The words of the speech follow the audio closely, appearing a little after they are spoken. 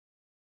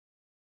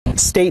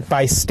state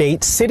by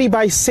state, city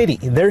by city,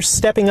 they're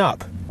stepping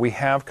up. We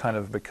have kind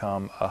of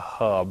become a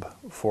hub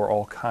for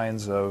all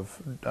kinds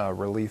of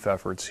relief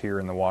efforts here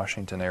in the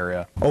Washington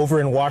area.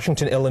 Over in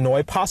Washington,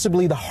 Illinois,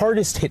 possibly the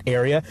hardest hit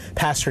area,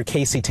 Pastor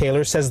Casey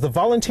Taylor says the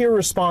volunteer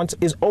response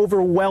is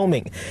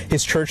overwhelming.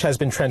 His church has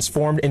been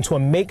transformed into a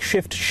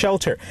makeshift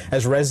shelter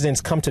as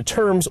residents come to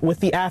terms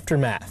with the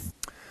aftermath.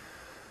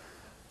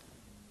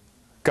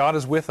 God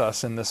is with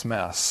us in this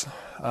mess.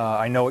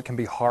 I know it can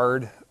be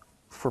hard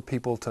for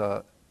people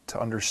to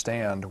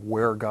understand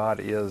where God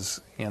is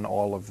in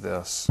all of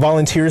this.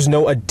 Volunteers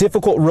know a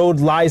difficult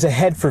road lies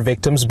ahead for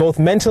victims, both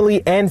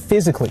mentally and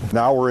physically.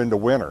 Now we're into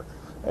winter,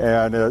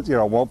 and it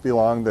won't be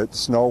long that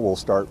snow will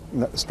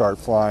start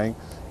flying,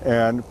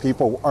 and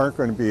people aren't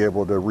going to be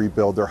able to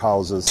rebuild their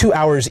houses. 2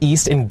 hours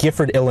east in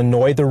Gifford,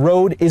 Illinois, the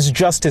road is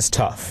just as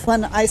tough.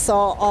 When I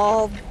saw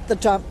all the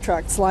dump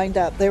trucks lined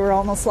up, they were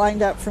almost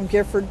lined up from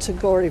Gifford to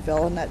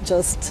Gordyville,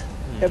 and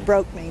it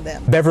broke me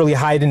then. Beverly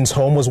Hyden's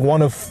home was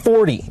one of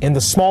 40 in the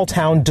small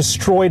town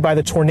destroyed by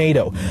the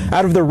tornado.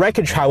 Out of the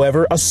wreckage,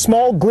 however, a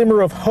small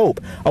glimmer of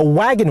hope, a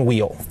wagon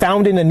wheel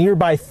found in a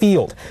nearby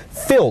field,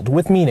 filled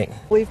with meaning.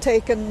 We've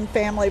taken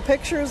family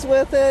pictures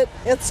with it.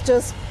 It's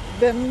just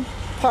been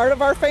part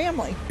of our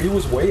family. It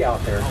was way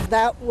out there.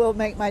 That will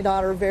make my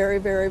daughter very,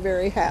 very,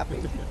 very happy.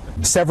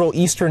 Several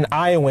eastern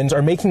Iowans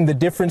are making the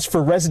difference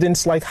for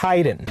residents like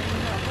Hayden.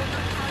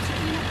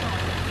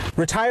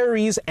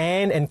 Retirees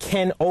Ann and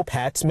Ken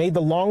Opatz made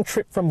the long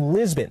trip from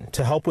Lisbon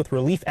to help with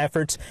relief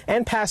efforts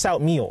and pass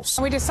out meals.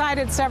 We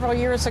decided several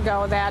years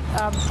ago that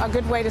a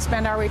good way to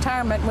spend our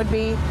retirement would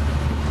be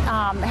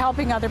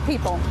helping other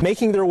people.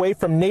 Making their way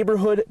from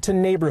neighborhood to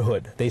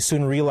neighborhood, they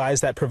soon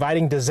realized that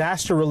providing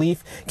disaster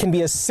relief can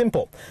be as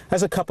simple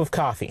as a cup of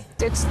coffee.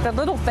 It's the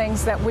little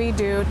things that we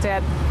do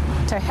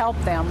to help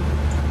them,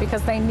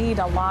 because they need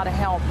a lot of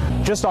help.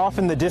 Just off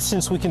in the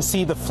distance, we can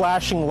see the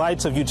flashing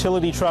lights of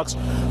utility trucks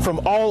from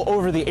all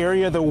over the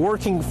area. They're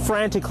working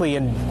frantically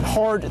and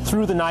hard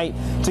through the night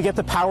to get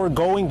the power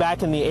going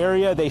back in the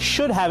area. They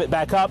should have it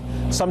back up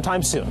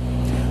sometime soon.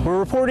 We're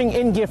reporting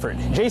in Gifford.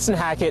 Jason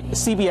Hackett,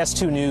 CBS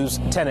 2 News,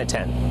 10 at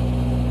 10.